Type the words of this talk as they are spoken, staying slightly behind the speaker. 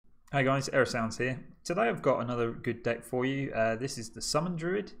Hey guys, Aerosounds here. Today I've got another good deck for you. This is the Summoner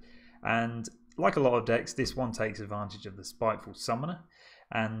Druid, and like a lot of decks, this one takes advantage of the Spiteful Summoner,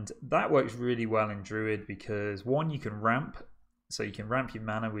 and that works really well in Druid because one, you can ramp, so you can ramp your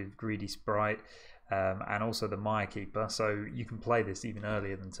mana with Greedy Sprite and also the Mire Keeper, so you can play this even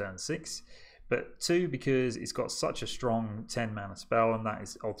earlier than turn 6. But two, because it's got such a strong 10 mana spell, and that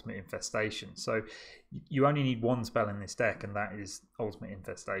is Ultimate Infestation. So you only need one spell in this deck, and that is Ultimate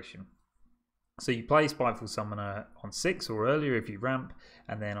Infestation. So you play Spiteful Summoner on 6 or earlier if you ramp,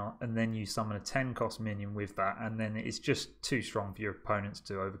 and then you summon a 10 cost minion with that, and then it's just too strong for your opponents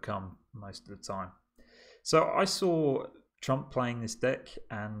to overcome most of the time. So I saw Trump playing this deck,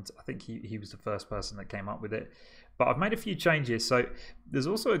 and I think he was the first person that came up with it. But I've made a few changes. So there's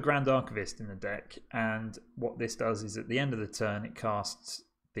also a Grand Archivist in the deck, and what this does is at the end of the turn it casts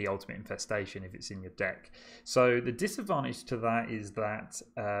the Ultimate Infestation if it's in your deck. So the disadvantage to that is that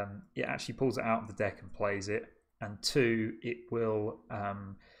it actually pulls it out of the deck and plays it, and two, it will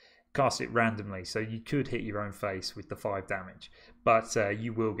cast it randomly, so you could hit your own face with the 5 damage, but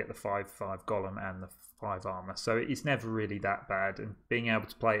you will get the 5/5 golem and the 5 armor, so it's never really that bad. And being able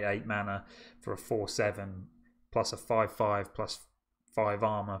to play 8 mana for a 4/7 plus a 5/5 plus 5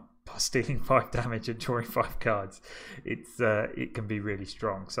 armor plus stealing 5 damage and drawing 5 cards, it can be really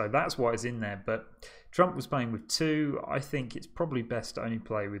strong. So that's why it's in there. But Trump was playing with 2. I think it's probably best to only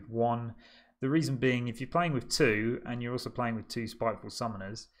play with 1. The reason being, if you're playing with 2 and you're also playing with 2 Spiteful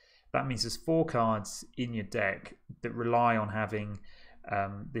Summoners, that means there's 4 cards in your deck that rely on having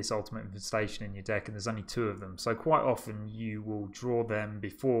this Ultimate Infestation in your deck, and there's only 2 of them. So quite often you will draw them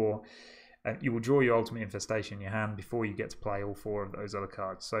before. You will draw your Ultimate Infestation in your hand before you get to play all 4 of those other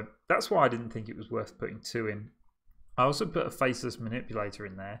cards. So that's why I didn't think it was worth putting 2 in. I also put a Faceless Manipulator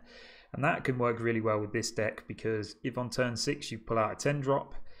in there, and that can work really well with this deck because if on turn 6 you pull out a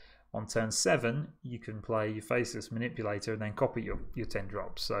 10-drop, on turn 7 you can play your Faceless Manipulator and then copy your 10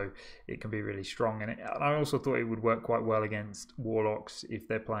 drops, so it can be really strong. And I also thought it would work quite well against Warlocks if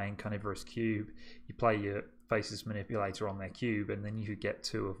they're playing Carnivorous Cube. You play your Faceless Manipulator on their cube, and then you could get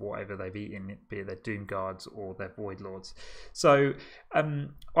 2 of whatever they've eaten, be it their Doom Guards or their Void Lords. So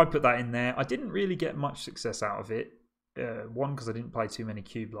I put that in there. I didn't really get much success out of it. One, because I didn't play too many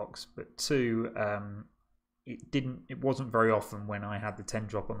cube blocks, but two, it wasn't very often when I had the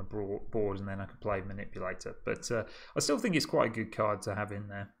 10-drop on the board and then I could play Manipulator. But I still think it's quite a good card to have in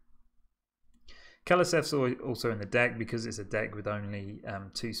there. Keleseth's also in the deck because it's a deck with only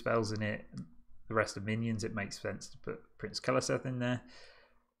 2 spells in it. The rest of minions, it makes sense to put Prince Keleseth in there.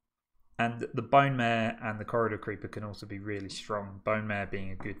 And the Bone Mare and the Corridor Creeper can also be really strong, Bone Mare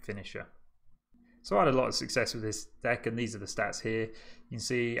being a good finisher. So I had a lot of success with this deck, and these are the stats here. You can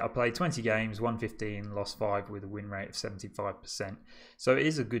see I played 20 games, won 15, lost 5 with a win rate of 75%. So it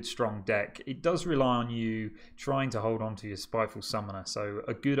is a good, strong deck. It does rely on you trying to hold on to your Spiteful Summoner. So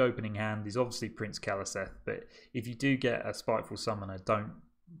a good opening hand is obviously Prince Keleseth, but if you do get a Spiteful Summoner, don't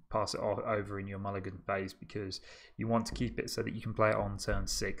pass it over in your mulligan phase because you want to keep it so that you can play it on turn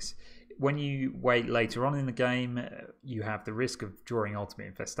 6. When you wait later on in the game, you have the risk of drawing Ultimate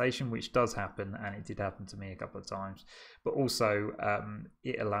Infestation, which does happen, and it did happen to me a couple of times. But also,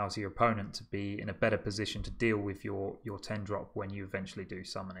 it allows your opponent to be in a better position to deal with your 10-drop when you eventually do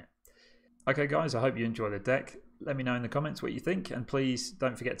summon it. Okay guys, I hope you enjoy the deck. Let me know in the comments what you think, and please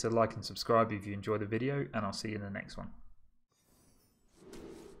don't forget to like and subscribe if you enjoy the video, and I'll see you in the next one.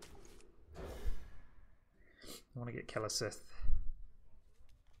 I want to get Keleseth.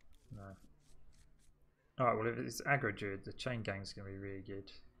 No. Alright, well if it's aggro Druid, the Chain Gang's going to be really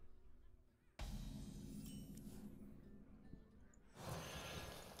good.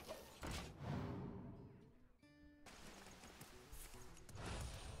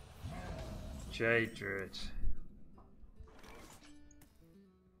 Jade Druid.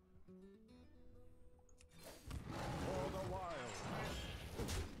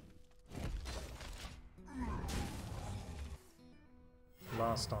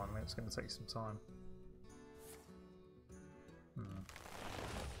 Last time, it's going to take some time.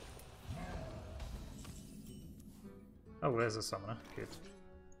 Oh, there's a summoner. Good.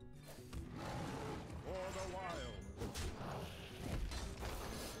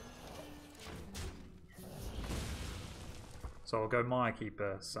 So I'll go Mire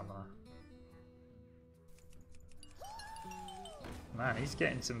Keeper Summoner. Man, he's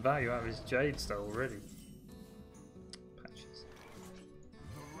getting some value out of his Jade stuff already. Patches.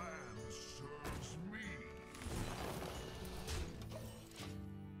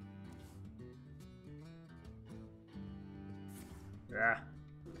 Yeah.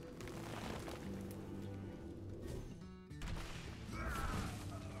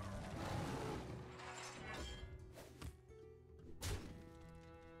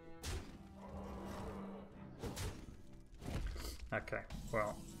 Okay,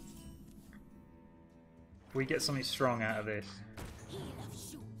 well. If we get something strong out of this.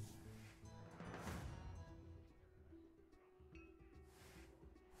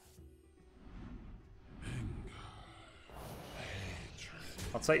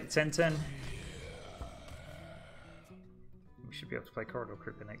 I'll take the 10-10. We should be able to play Corridor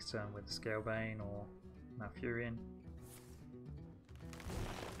Creeper next turn with the Scalebane or Malfurion.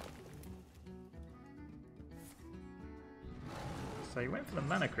 So he went for the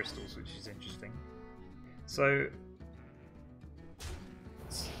mana crystals, which is interesting. So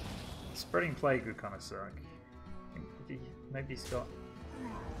spreading plague would kind of suck. Maybe he's got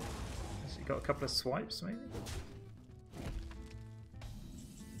a couple of swipes, maybe.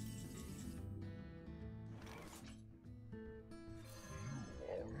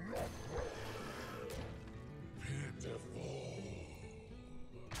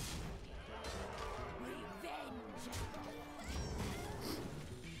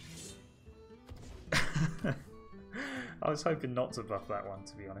 I was hoping not to buff that one,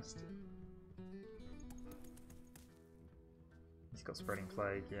 to be honest. He's got Spreading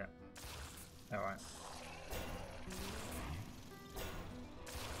Plague, yeah. Alright.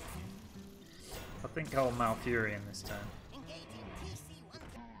 I think I'll Malfurion this turn.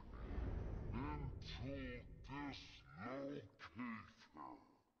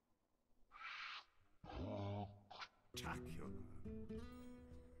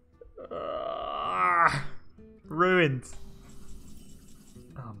 Ruined.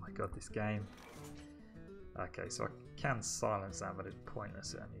 Oh my god, this game. Okay, so I can silence that, but it's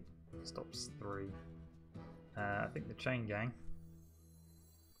pointless. It only stops 3. I think the Chain Gang.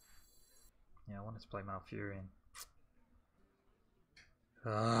 Yeah, I wanted to play Malfurion.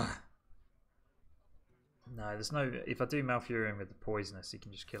 No, there's no. If I do Malfurion with the Poisonous, he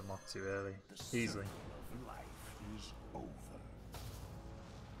can just kill him off too early, easily. Life is over.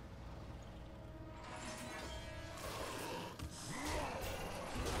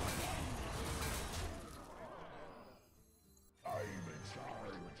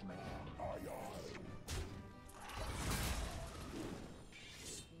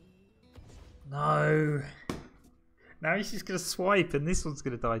 No. Now he's just going to swipe and this one's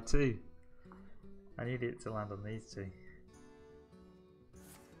going to die too. I need it to land on these two.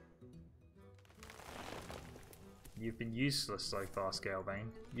 You've been useless so far, Scalebane.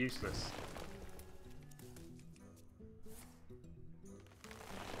 Useless.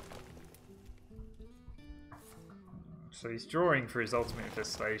 So he's drawing for his ultimate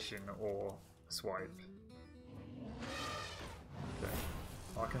infestation or swipe. Okay.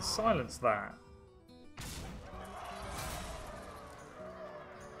 I can silence that.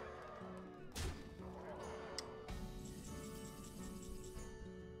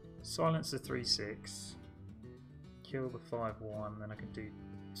 Silence the 3/6. Kill the 5/1, then I can do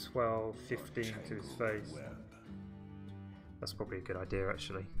 12, 15 to his face. That's probably a good idea,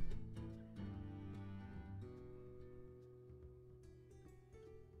 actually.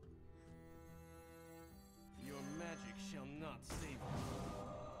 Your magic shall not save you.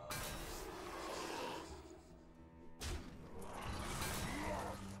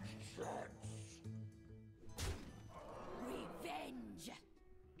 Revenge.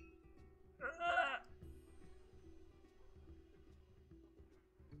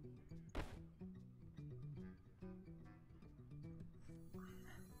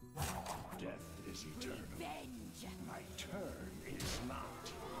 Death is eternal. Revenge. My turn is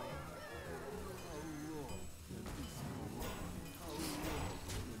not.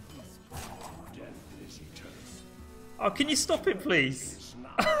 Death is eternal. Oh, can you stop it, please? Is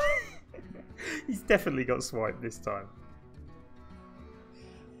not. He's definitely got swiped this time.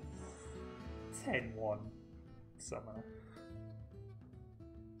 10-1 Summoner.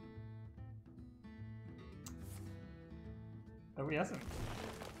 Oh, he hasn't.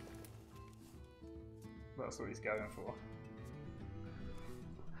 That's what he's going for.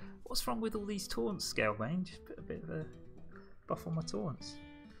 What's wrong with all these taunts, Scalebane? Just put a bit of a buff on my taunts.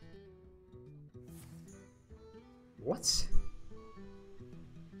 What?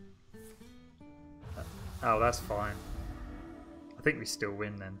 Oh, that's fine. I think we still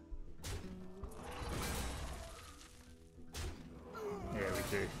win then. Yeah, we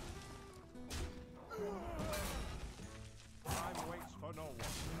do. Time waits for no one.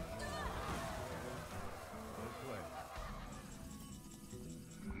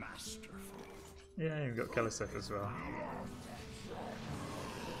 Masterful. Yeah, we've got Keliseth as well.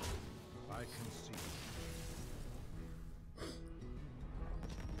 I can see.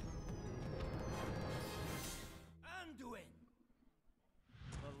 Anduin!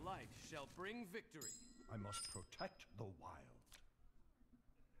 The light shall bring victory. I must protect the wild.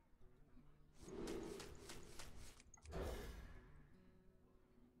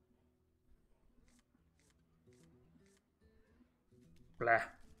 Blah.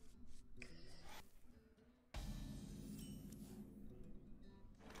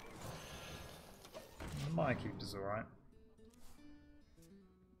 My keeper's alright.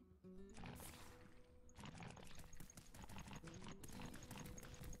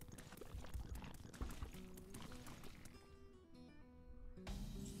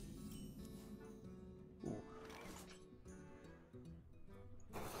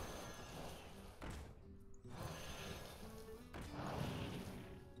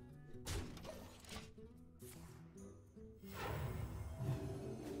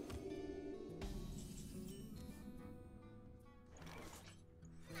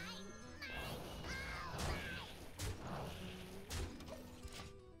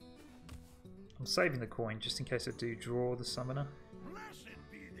 I'm saving the coin just in case I do draw the summoner. Blessed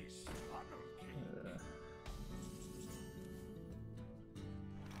be this monarchy.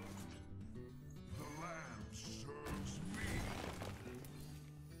 The land serves me.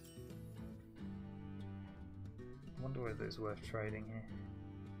 I wonder whether it's worth trading here.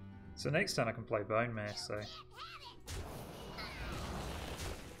 So next turn I can play Bone Mare, so...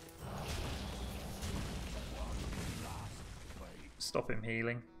 Stop him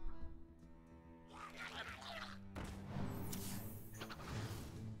healing.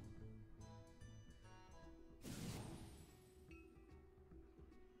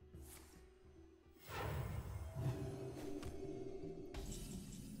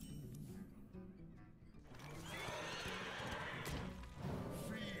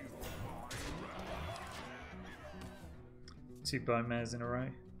 Two Bone Mares in a row.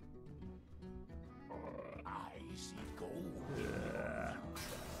 I see gold.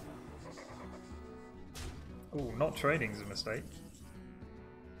 Oh, not trading is a mistake.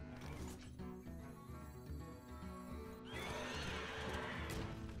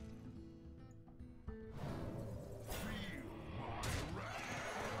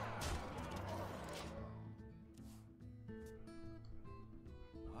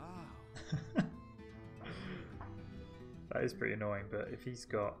 That is pretty annoying, but if he's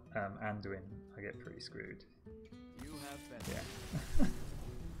got Anduin, I get pretty screwed. You have been. Yeah.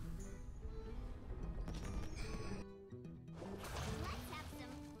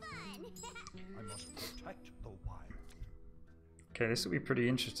 I must protect the wild. Okay, this will be pretty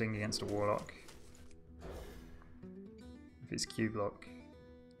interesting against a Warlock. If it's Q-block.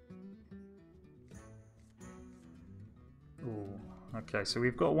 Ooh, okay, so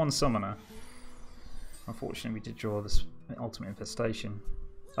we've got one Summoner. Unfortunately, we did draw this Ultimate Infestation.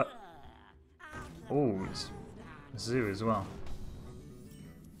 Oh, it's Zoo as well.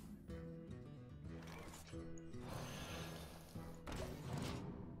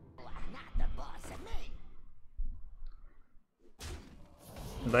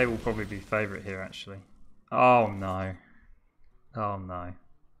 They will probably be favourite here, actually. Oh no. Oh no.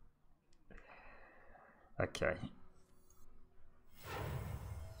 Okay.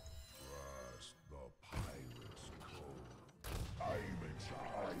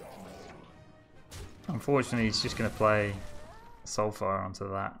 Unfortunately, he's just going to play Soulfire onto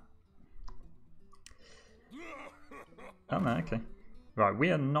that. Oh no, okay. Right,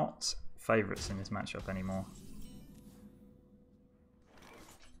 we are not favourites in this matchup anymore.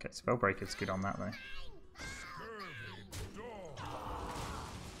 Okay, Spellbreaker's good on that though.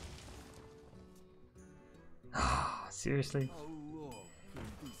 Seriously?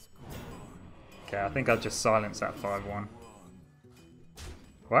 Okay, I think I'll just silence that 5-1.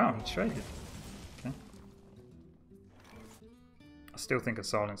 Wow, he traded. Okay. I still think I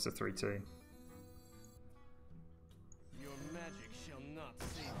silenced the 3-2. Your magic shall not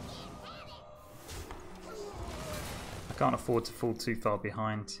save you. I can't afford to fall too far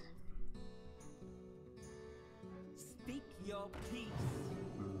behind. Speak your peace.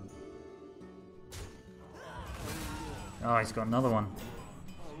 Oh, he's got another one.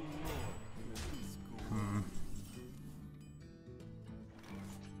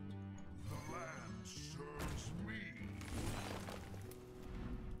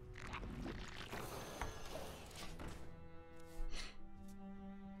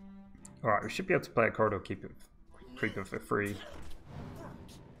 Alright, we should be able to play a Corridor Creeper for free.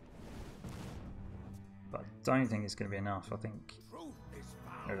 But I don't think it's going to be enough, I think.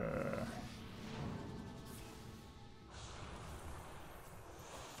 I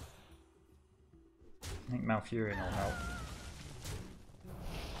think Malfurion will help.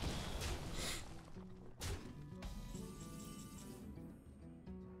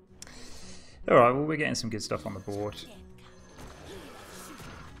 Alright, well we're getting some good stuff on the board.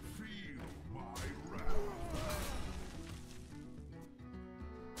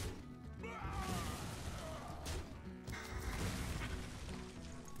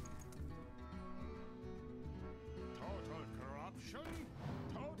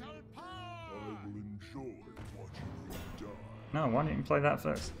 No, why didn't you play that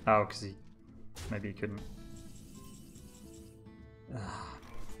first? Oh, because he... Maybe he couldn't.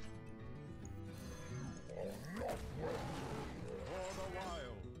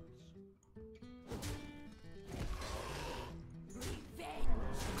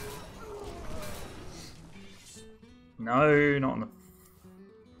 No, not on the...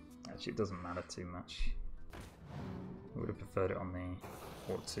 Actually, it doesn't matter too much. I would have preferred it on the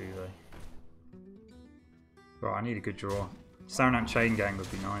Port 2 though. Right, I need a good draw. Saranam Chain Gang would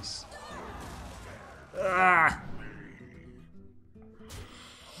be nice. Ah!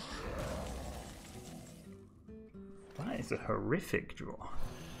 That is a horrific draw.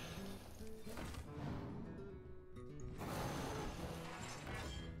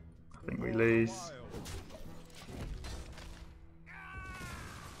 I think we lose.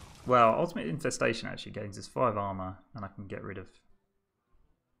 Well, Ultimate Infestation actually gains us 5 armor, and I can get rid of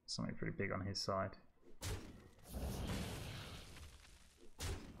something pretty big on his side.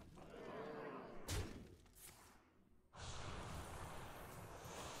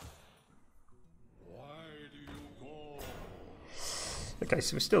 Okay,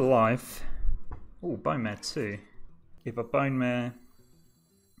 so we're still alive. Oh, Bone Mare too. If a Bone Mare...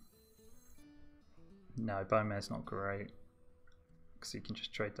 No, Bone Mare's not great. Because you can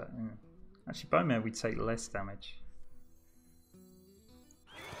just trade that in. Actually, Bone Mare, we take less damage.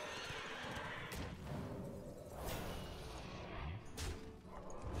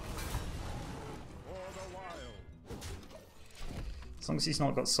 As long as he's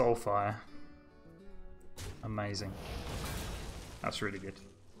not got Soulfire. Amazing. That's really good.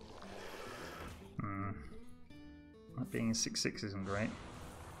 That being a 6/6 isn't great.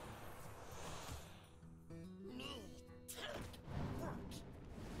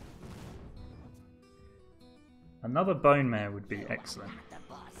 Another Bone Mare would be excellent.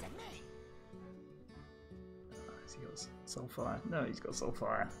 Has he got Soulfire? No, he's got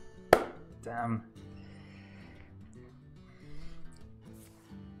Soulfire. Damn.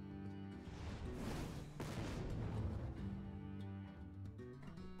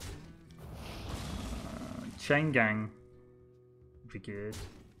 Chain Gang would be good.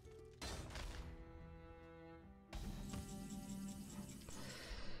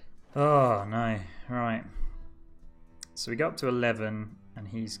 Oh no, right. So we got up to 11 and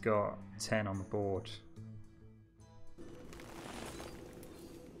he's got 10 on the board.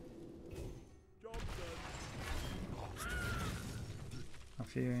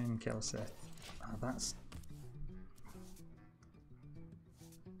 Alfurion, Kel'Seth. Oh, that's...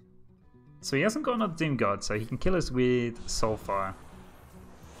 So he hasn't got another Doom Guard, so he can kill us with Soulfire.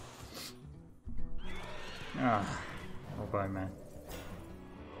 Ah, oh Bone Man.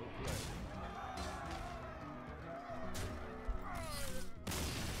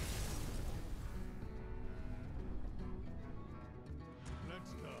 Let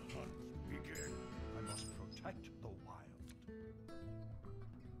the hunt begin. I must protect the wild.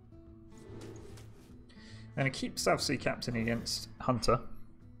 I'm going to keep South Sea Captain against Hunter.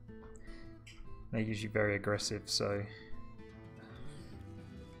 They're usually very aggressive, so...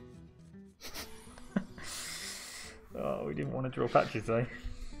 Oh, we didn't want to draw patches, though.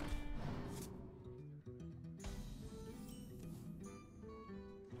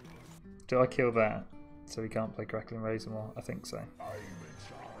 Do I kill that so we can't play Crackling Razor more? I think so.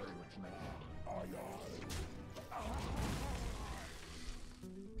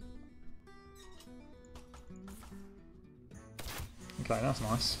 Okay, that's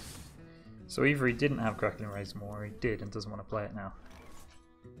nice. So either he didn't have Crackling Razor more, or he did and doesn't want to play it now.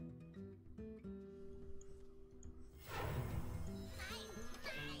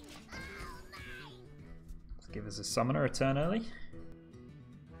 Let's give us a Summoner a turn early. To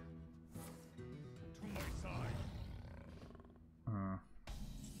my side.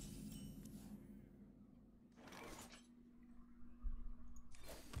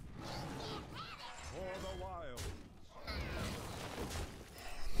 For the wild.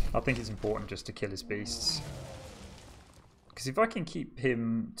 I think it's important just to kill his beasts. Because if I can keep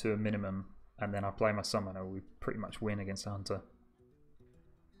him to a minimum and then I play my Summoner, we pretty much win against a Hunter.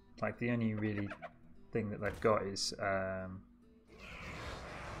 Like, the only really thing that they've got is... yes,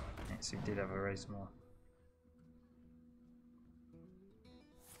 he did have a raise more.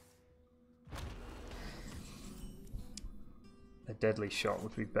 A deadly shot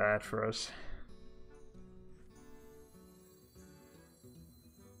would be bad for us.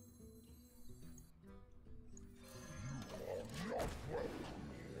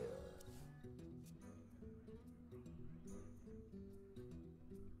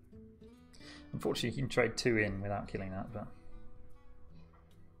 Unfortunately, you can trade 2 in without killing that, but...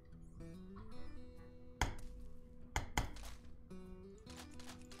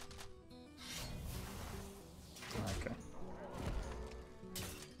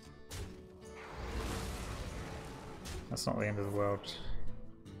 That's not the end of the world.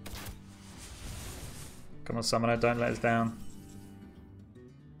 Come on, Summoner, don't let us down.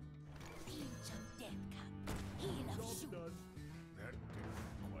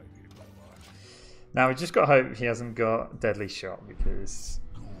 Now we just got to hope he hasn't got Deadly Shot because...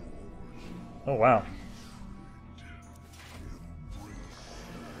 Oh wow.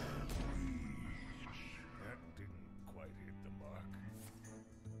 That didn't quite hit the mark.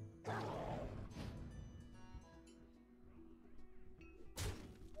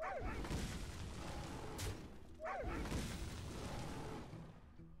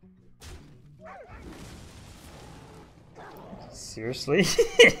 Seriously?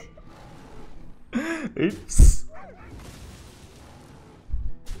 Oops.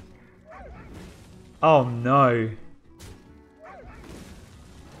 Oh no.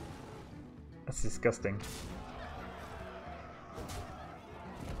 That's disgusting.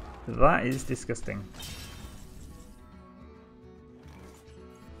 That is disgusting.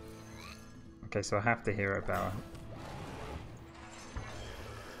 Okay, so I have to hero power.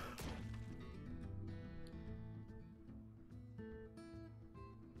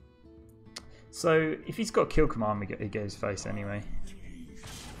 So if he's got kill command, he goes face anyway.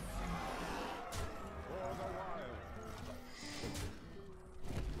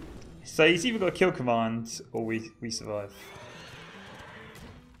 So he's either got a kill command or we survive.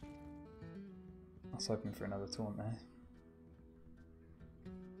 I was hoping for another taunt there.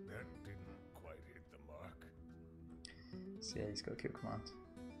 That didn't quite hit the mark. So yeah, he's got a kill command.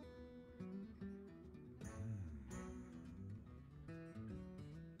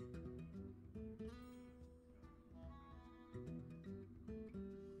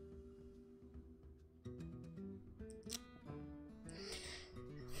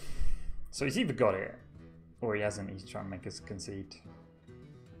 So he's either got it, or he hasn't. He's trying to make us concede.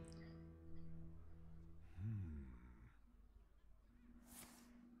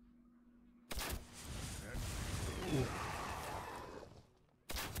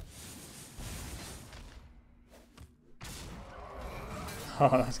 Oh,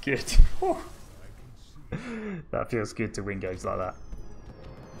 that's good. That feels good to win games like that.